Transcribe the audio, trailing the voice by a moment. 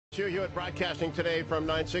Hugh Hewitt broadcasting today from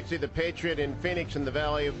 960 The Patriot in Phoenix in the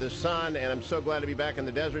Valley of the Sun, and I'm so glad to be back in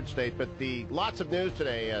the desert state. But lots of news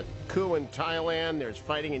today. Coup in Thailand, there's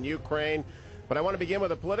fighting in Ukraine. But I want to begin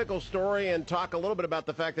with a political story and talk a little bit about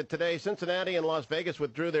the fact that today Cincinnati and Las Vegas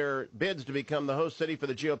withdrew their bids to become the host city for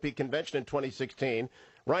the GOP convention in 2016.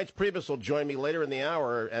 Reince Priebus will join me later in the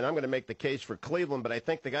hour, and I'm going to make the case for Cleveland, but I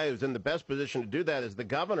think the guy who's in the best position to do that is the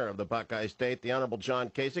governor of the Buckeye State, the Honorable John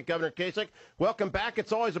Kasich. Governor Kasich, welcome back.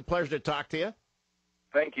 It's always a pleasure to talk to you.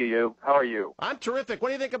 Thank you, Hugh. How are you? I'm terrific. What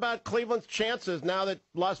do you think about Cleveland's chances now that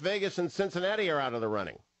Las Vegas and Cincinnati are out of the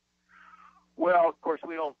running? Well, of course,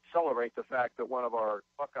 we don't celebrate the fact that one of our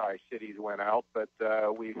Buckeye cities went out, but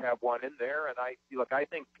we have one in there, and I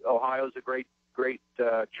think Ohio's a great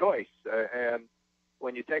choice, and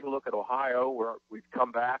when you take a look at Ohio, we've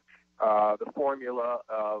come back. The formula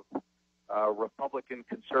of Republican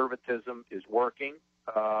conservatism is working.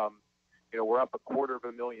 We're up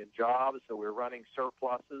 250,000 jobs, so we're running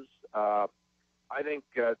surpluses. I think,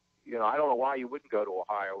 I don't know why you wouldn't go to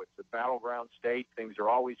Ohio. It's a battleground state. Things are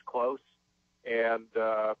always close. And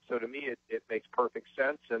so to me, it makes perfect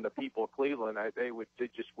sense. And the people of Cleveland, they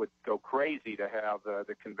just would go crazy to have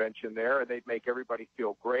the convention there, and they'd make everybody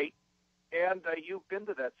feel great. And you've been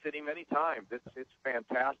to that city many times. It's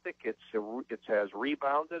fantastic. It has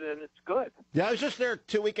rebounded, and it's good. Yeah, I was just there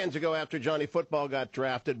 2 weekends ago after Johnny Football got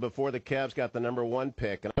drafted, before the Cavs got the #1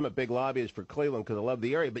 pick. And I'm a big lobbyist for Cleveland because I love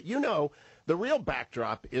the area. But the real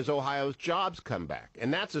backdrop is Ohio's jobs comeback.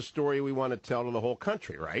 And that's a story we want to tell to the whole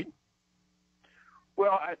country, right?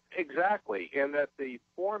 Well, exactly. And that the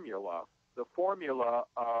formula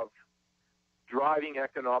of driving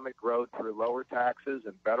economic growth through lower taxes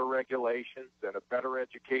and better regulations and a better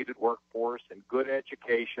educated workforce and good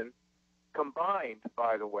education, combined,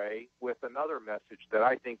 by the way, with another message that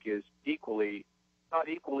I think is not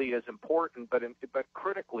equally as important, but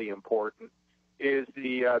critically important, is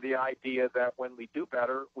the idea that when we do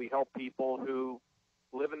better, we help people who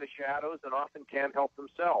live in the shadows and often can't help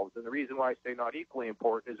themselves. And the reason why I say not equally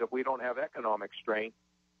important is if we don't have economic strength,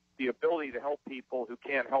 the ability to help people who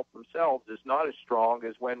can't help themselves is not as strong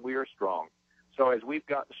as when we are strong. So as we've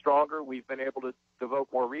gotten stronger, we've been able to devote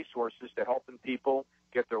more resources to helping people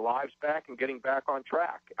get their lives back and getting back on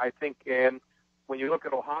track. I think, and when you look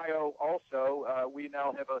at Ohio also, we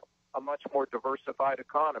now have a much more diversified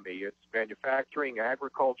economy. It's manufacturing,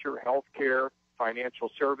 agriculture, healthcare, financial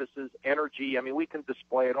services, energy. I mean, we can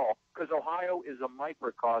display it all because Ohio is a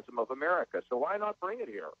microcosm of America. So why not bring it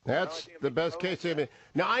here? That's the best case.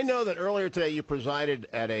 Now, I know that earlier today you presided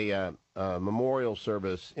at a memorial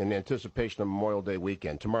service in anticipation of Memorial Day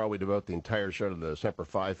weekend. Tomorrow we devote the entire show to the Semper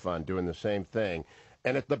Fi Fund doing the same thing.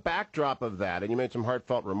 And at the backdrop of that, and you made some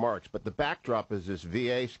heartfelt remarks, but the backdrop is this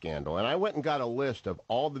VA scandal. And I went and got a list of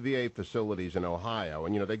all the VA facilities in Ohio.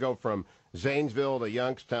 And, they go from Zanesville to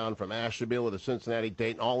Youngstown, from Ashtabula to Cincinnati,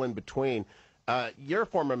 Dayton, all in between. You're a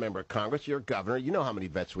former member of Congress. You're a governor. You know how many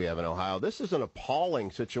vets we have in Ohio. This is an appalling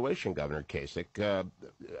situation, Governor Kasich.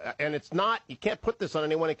 And it's not, you can't put this on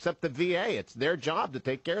anyone except the VA. It's their job to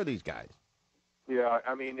take care of these guys. Yeah,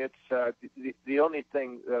 I mean, it's the only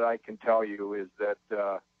thing that I can tell you is that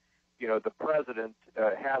the president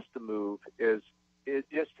has to move.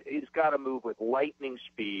 He's got to move with lightning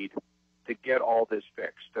speed to get all this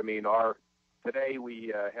fixed. I mean, today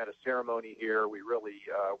we had a ceremony here. We really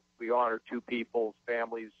we honored two people's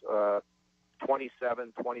families,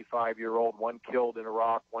 27, 25-year-old, one killed in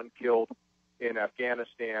Iraq, one killed in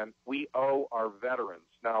Afghanistan. We owe our veterans.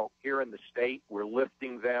 Now, here in the state, we're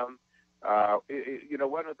lifting them.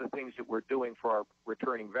 One of the things that we're doing for our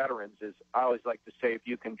returning veterans is, I always like to say, if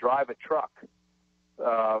you can drive a truck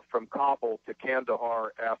from Kabul to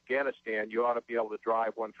Kandahar, Afghanistan, you ought to be able to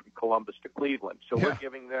drive one from Columbus to Cleveland. So We're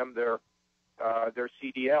giving them their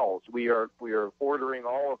CDLs. We are ordering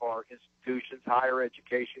all of our institutions, higher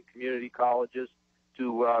education, community colleges,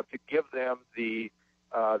 to give them the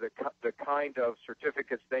kind of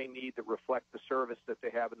certificates they need that reflect the service that they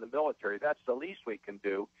have in the military. That's the least we can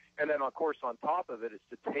do. And then, of course, on top of it is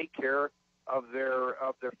to take care of their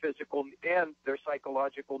physical and their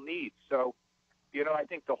psychological needs. So, I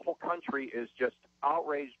think the whole country is just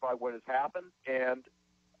outraged by what has happened, and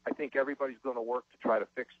I think everybody's going to work to try to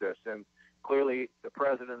fix this. And clearly, the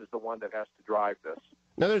president is the one that has to drive this.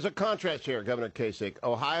 Now, there's a contrast here, Governor Kasich.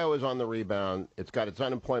 Ohio is on the rebound. It's got its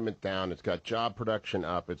unemployment down. It's got job production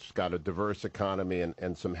up. It's got a diverse economy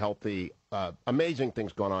and some healthy, amazing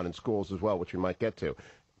things going on in schools as well, which we might get to.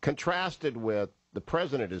 Contrasted with the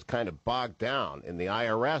president is kind of bogged down in the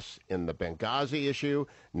IRS, in the Benghazi issue,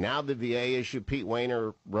 now the VA issue. Pete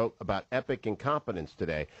Wehner wrote about epic incompetence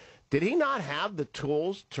today. Did he not have the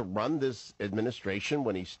tools to run this administration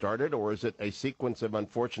when he started, or is it a sequence of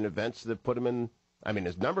unfortunate events that put him in? I mean,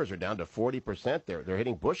 his numbers are down to 40%. They're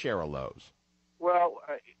hitting Bush-era lows. Well,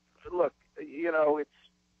 look, it's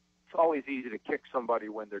always easy to kick somebody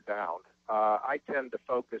when they're down. I tend to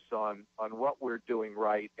focus on what we're doing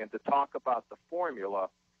right and to talk about the formula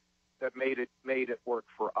that made it work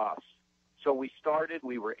for us. So we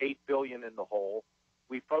were $8 billion in the hole.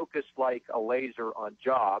 We focused like a laser on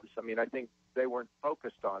jobs. I mean, I think they weren't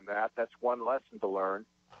focused on that. That's one lesson to learn.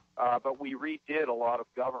 But we redid a lot of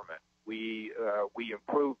government. We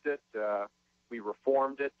improved it, we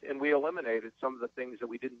reformed it, and we eliminated some of the things that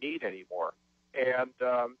we didn't need anymore. And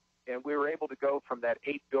we were able to go from that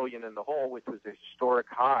 $8 billion in the hole, which was a historic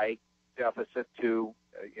high deficit, to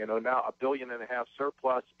now $1.5 billion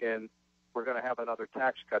surplus, and we're going to have another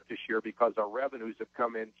tax cut this year because our revenues have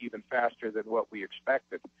come in even faster than what we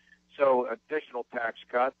expected. So additional tax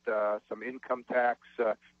cut, some income tax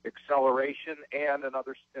acceleration, and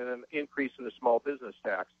an increase in the small business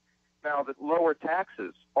tax. Now, the lower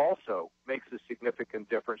taxes also makes a significant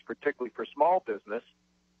difference, particularly for small business.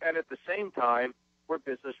 And at the same time, we're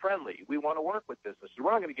business friendly. We want to work with businesses. We're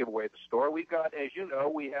not going to give away the store. We've got, as you know,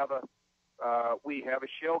 we have a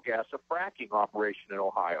shale gas, a fracking operation in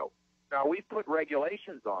Ohio. Now, we put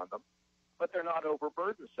regulations on them, but they're not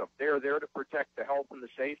overburdensome. They're there to protect the health and the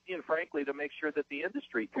safety, and frankly, to make sure that the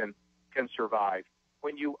industry can survive.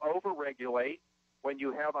 When you overregulate, when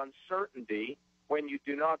you have uncertainty, when you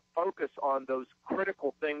do not focus on those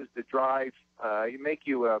critical things that drive, make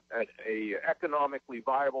you a economically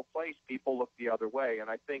viable place, people look the other way. And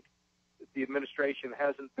I think the administration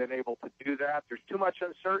hasn't been able to do that. There's too much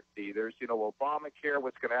uncertainty. There's, Obamacare,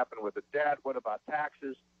 what's going to happen with the debt, what about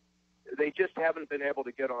taxes? They just haven't been able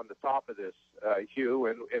to get on the top of this, Hugh,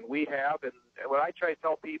 and we have. And what I try to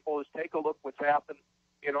tell people is take a look what's happened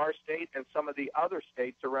in our state and some of the other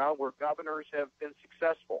states around where governors have been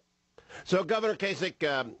successful. So, Governor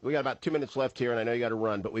Kasich, we got about 2 minutes left here, and I know you got to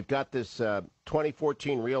run, but we've got this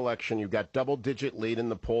 2014 re-election. You've got double-digit lead in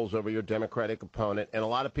the polls over your Democratic opponent, and a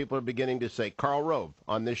lot of people are beginning to say, Karl Rove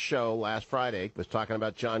on this show last Friday was talking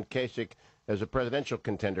about John Kasich as a presidential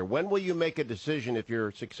contender. When will you make a decision, if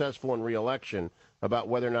you're successful in re-election, about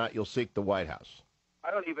whether or not you'll seek the White House?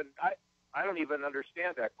 I don't even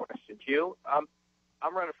understand that question, Hugh.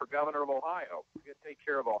 I'm running for governor of Ohio. We're going to take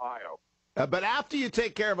care of Ohio. But after you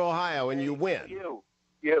take care of Ohio and you win.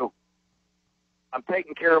 You. I'm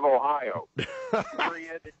taking care of Ohio.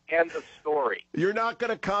 Period. End of story. You're not going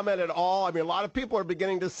to comment at all? I mean, a lot of people are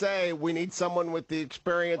beginning to say we need someone with the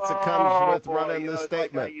experience that comes with running the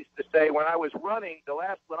statement. Like I used to say when I was running,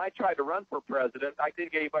 when I tried to run for president, I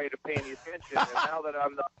didn't get anybody to pay any attention. And now that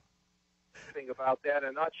I'm not about that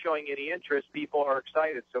and not showing any interest, people are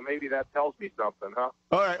excited. So maybe that tells me something, huh?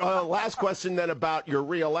 All right. Last question then about your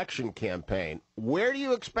re-election campaign. Where do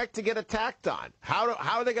you expect to get attacked on? How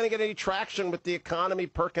are they going to get any traction with the economy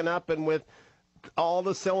perking up and with all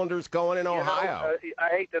the cylinders going in Ohio? I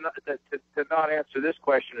hate to not answer this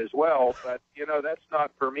question as well, but that's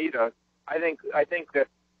not for me to. I think that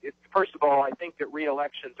first of all, I think that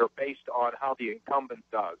re-elections are based on how the incumbent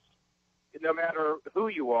does. No matter who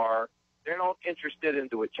you are, they're not interested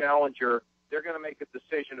into a challenger. They're going to make a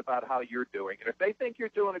decision about how you're doing. And if they think you're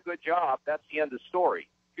doing a good job, that's the end of the story.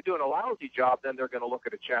 If you're doing a lousy job, then they're going to look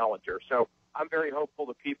at a challenger. So I'm very hopeful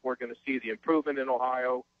that people are going to see the improvement in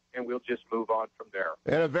Ohio, and we'll just move on from there.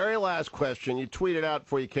 And a very last question. You tweeted out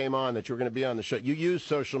before you came on that you were going to be on the show. You use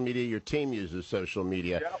social media. Your team uses social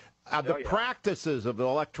media. Yep. Practices of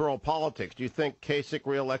electoral politics, do you think Kasich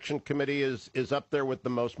Re-Election Committee is up there with the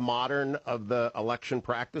most modern of the election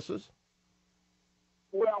practices?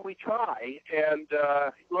 Well, we try, and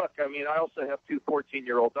look, I mean, I also have two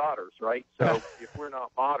 14-year-old daughters, right? So if we're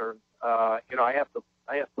not modern, I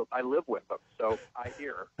live with them, so I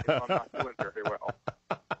hear if I'm not doing very well.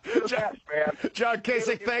 You're the best, man. John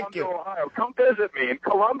Kasich, thank you. Come to Ohio. Come visit me in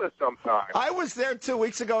Columbus sometime. I was there 2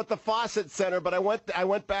 weeks ago at the Fawcett Center, but I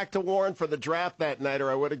went back to Warren for the draft that night,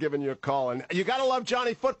 or I would have given you a call. And you got to love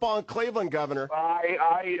Johnny football in Cleveland, Governor.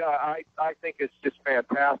 I think it's just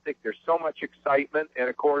fantastic. There's so much excitement, and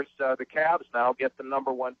of course, the Cavs now get the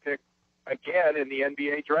 #1 pick again in the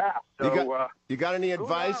NBA draft. So you got any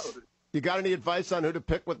advice? Knows? You got any advice on who to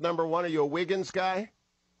pick with #1? Are you a Wiggins guy?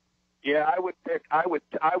 Yeah, I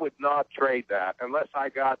would not trade that unless I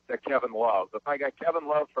got Kevin Love. If I got Kevin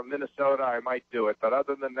Love from Minnesota, I might do it. But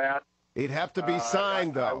other than that, he'd have to be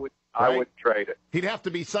signed, though. I would trade it. He'd have to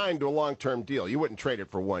be signed to a long-term deal. You wouldn't trade it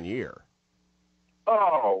for 1 year.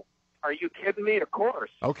 Oh, are you kidding me? Of course.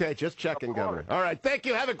 Okay, just checking, Governor. All right, thank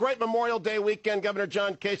you. Have a great Memorial Day weekend, Governor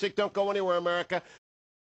John Kasich. Don't go anywhere, America.